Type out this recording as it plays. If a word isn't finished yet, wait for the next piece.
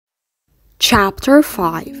Chapter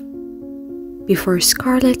 5. Before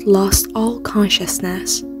Scarlet lost all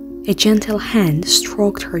consciousness, a gentle hand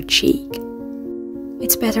stroked her cheek.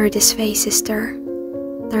 "It's better this way, sister.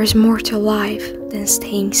 There's more to life than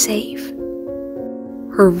staying safe."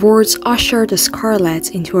 Her words ushered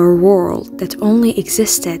Scarlet into a world that only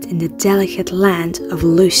existed in the delicate land of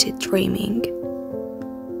lucid dreaming.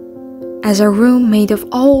 As a room made of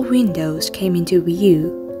all windows came into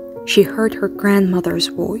view, she heard her grandmother's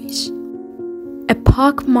voice. A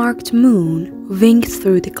pock-marked moon winked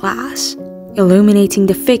through the glass, illuminating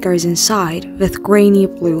the figures inside with grainy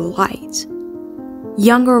blue light.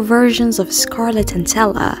 Younger versions of Scarlet and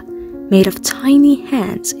Tella, made of tiny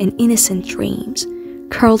hands and innocent dreams,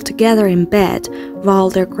 curled together in bed while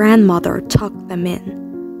their grandmother tucked them in.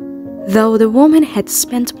 Though the woman had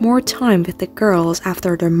spent more time with the girls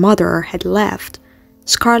after their mother had left,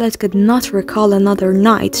 Scarlet could not recall another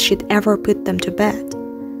night she'd ever put them to bed.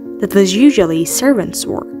 That was usually servants'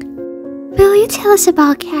 work. "Will you tell us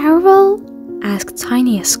about Caraval?" asked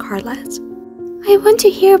tiny Scarlet. "I want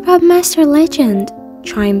to hear about Master Legend,"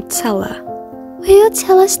 chimed Tella. "Will you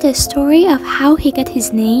tell us the story of how he got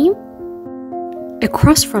his name?"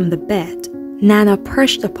 Across from the bed, Nana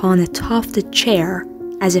perched upon a tufted chair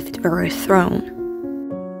as if it were a throne.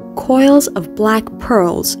 Coils of black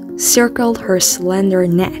pearls circled her slender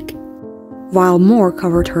neck, while more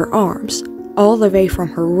covered her arms, all the way from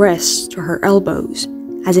her wrists to her elbows,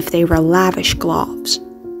 as if they were lavish gloves.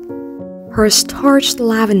 Her starched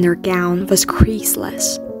lavender gown was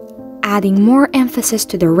creaseless, adding more emphasis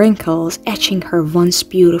to the wrinkles etching her once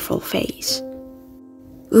beautiful face.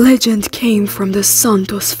 "Legend came from the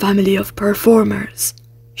Santos family of performers,"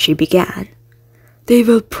 she began. "They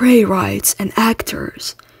were playwrights and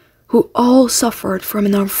actors who all suffered from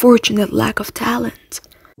an unfortunate lack of talent.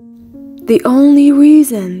 The only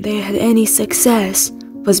reason they had any success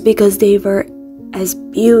was because they were as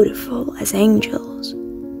beautiful as angels.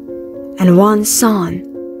 And one son,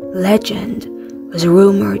 Legend, was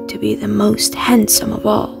rumored to be the most handsome of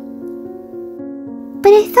all."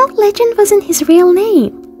 "But I thought Legend wasn't his real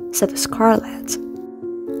name," said Scarlet.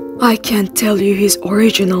 "I can't tell you his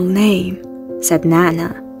original name," said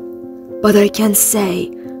Nana. "But I can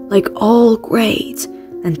say, like all great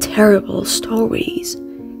and terrible stories,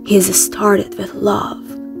 his started with love.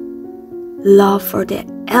 Love for the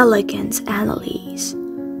elegant Annalise,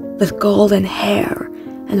 with golden hair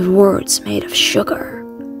and words made of sugar.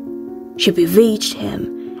 She bewitched him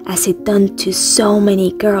as he'd done to so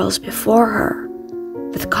many girls before her,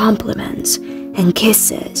 with compliments and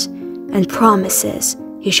kisses and promises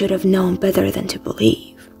he should have known better than to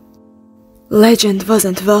believe. Legend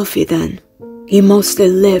wasn't wealthy then. He mostly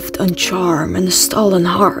lived on charm and stolen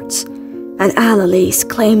hearts, and Annalise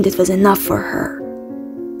claimed it was enough for her,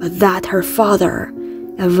 but that her father,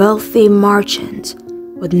 a wealthy merchant,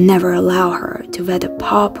 would never allow her to wed a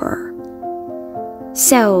pauper."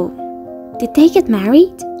 "So, did they get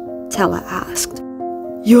married?" Tella asked.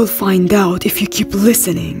 "You'll find out if you keep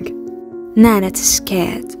listening," Nana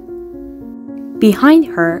scared. Behind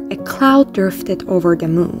her, a cloud drifted over the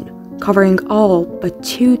moon, covering all but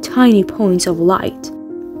two tiny points of light,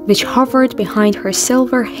 which hovered behind her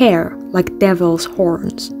silver hair like devil's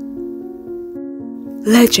horns.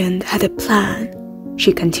 "Legend had a plan,"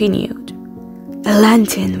 she continued.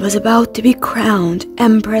 "Elantin was about to be crowned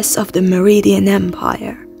Empress of the Meridian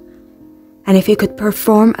Empire, and if he could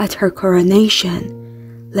perform at her coronation,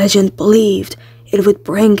 Legend believed it would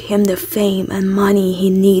bring him the fame and money he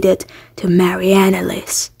needed to marry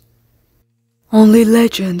Annalise. Only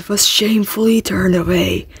Legend was shamefully turned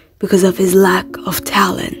away because of his lack of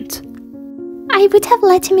talent." "I would have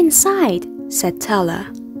let him inside," said Tella.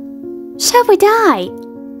 "So would I,"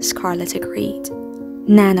 Scarlet agreed.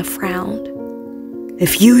 Nana frowned.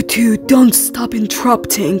 "If you two don't stop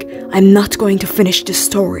interrupting, I'm not going to finish the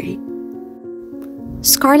story."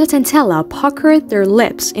 Scarlet and Tella puckered their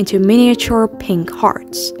lips into miniature pink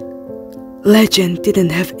hearts. "Legend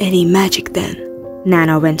didn't have any magic then,"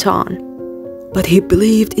 Nana went on. "but he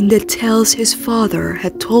believed in the tales his father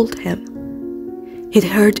had told him.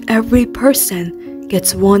 He'd heard every person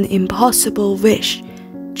gets one impossible wish,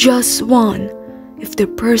 just one, if the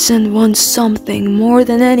person wants something more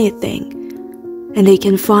than anything, and they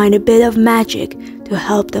can find a bit of magic to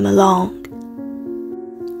help them along.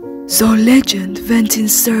 So Legend went in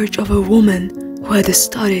search of a woman who had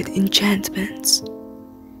studied enchantments."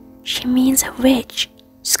 "She means a witch,"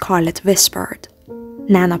 Scarlet whispered.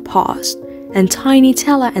 Nana paused, and tiny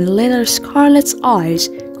Tella and little Scarlet's eyes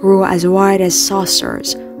grew as wide as saucers,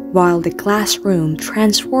 while the glass room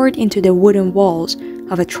transformed into the wooden walls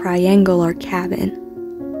of a triangular cabin.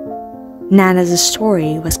 Nana's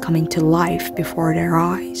story was coming to life before their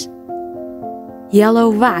eyes. Yellow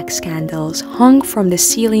wax candles hung from the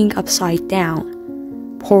ceiling upside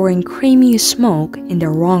down, pouring creamy smoke in the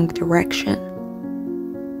wrong direction.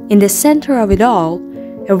 In the center of it all,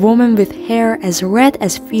 a woman with hair as red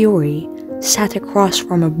as fury sat across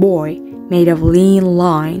from a boy made of lean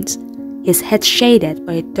lines, his head shaded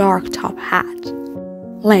by a dark top hat.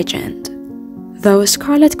 Legend. Though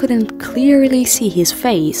Scarlett couldn't clearly see his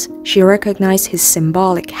face, she recognized his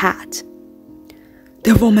symbolic hat.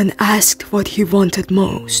 The woman asked what he wanted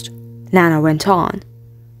most, Nana went on.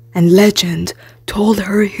 and Legend told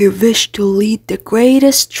her he wished to lead the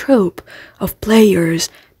greatest troupe of players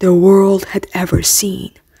the world had ever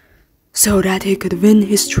seen, so that he could win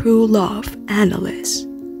his true love, Annalise.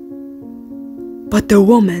 But the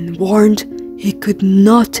woman warned he could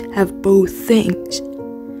not have both things.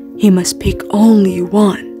 He must pick only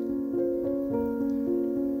one.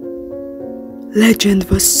 Legend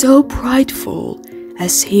was so prideful,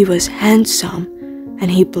 as he was handsome, and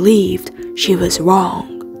he believed she was wrong.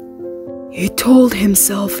 He told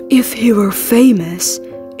himself if he were famous,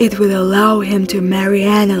 it would allow him to marry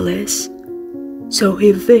Annalise, so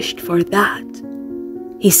he wished for that.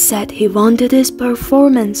 He said he wanted his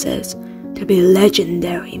performances to be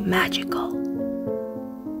legendary magical.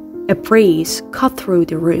 A breeze cut through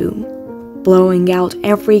the room, blowing out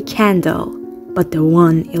every candle but the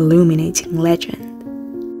one illuminating Legend.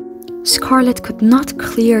 Scarlett could not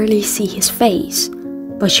clearly see his face,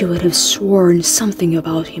 but she would have sworn something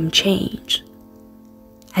about him changed,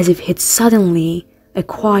 as if he'd suddenly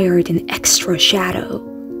acquired an extra shadow.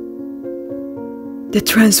 The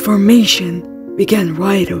transformation began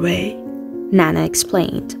right away, Nana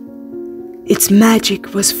explained. Its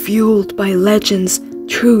magic was fueled by Legend's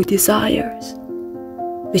true desires,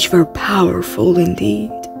 which were powerful indeed.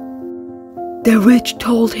 The witch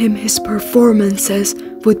told him his performances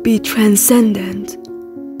would be transcendent,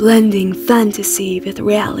 blending fantasy with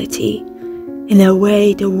reality in a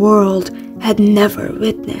way the world had never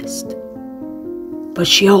witnessed. But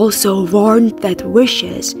she also warned that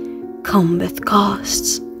wishes come with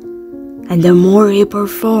costs, and the more he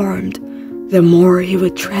performed, the more he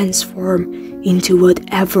would transform into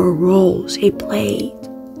whatever roles he played.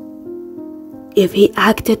 If he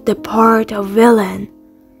acted the part of villain,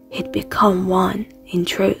 he'd become one in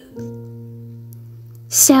truth.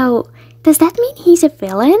 So, does that mean he's a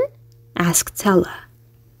villain? Asked Tella.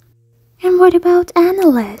 And what about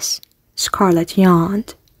Annalise? Scarlett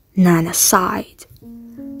yawned. Nana sighed.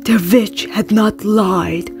 The witch had not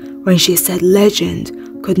lied when she said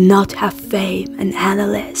Legend could not have fame and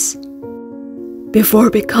Annalise. Before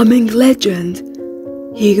becoming Legend,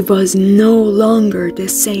 he was no longer the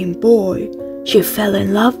same boy she fell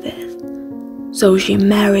in love with, so she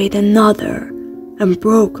married another and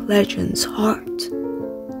broke Legend's heart.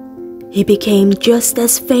 He became just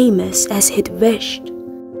as famous as he'd wished,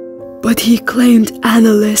 but he claimed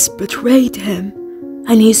Annalise betrayed him,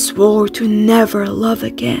 and he swore to never love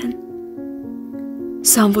again.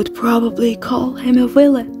 Some would probably call him a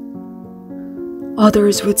villain.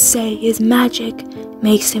 Others would say his magic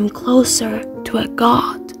makes him closer to a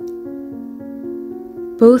god.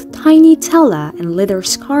 Both Tiny Tella and Little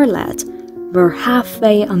Scarlett were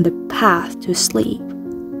halfway on the path to sleep.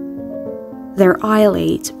 Their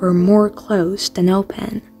eyelids were more closed than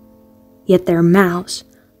open, yet their mouths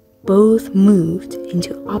both moved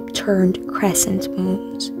into upturned crescent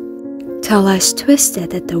moons. Tella's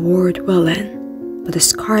twisted at the word villain, but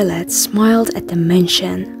Scarlett smiled at the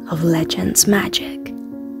mention of Legend's magic.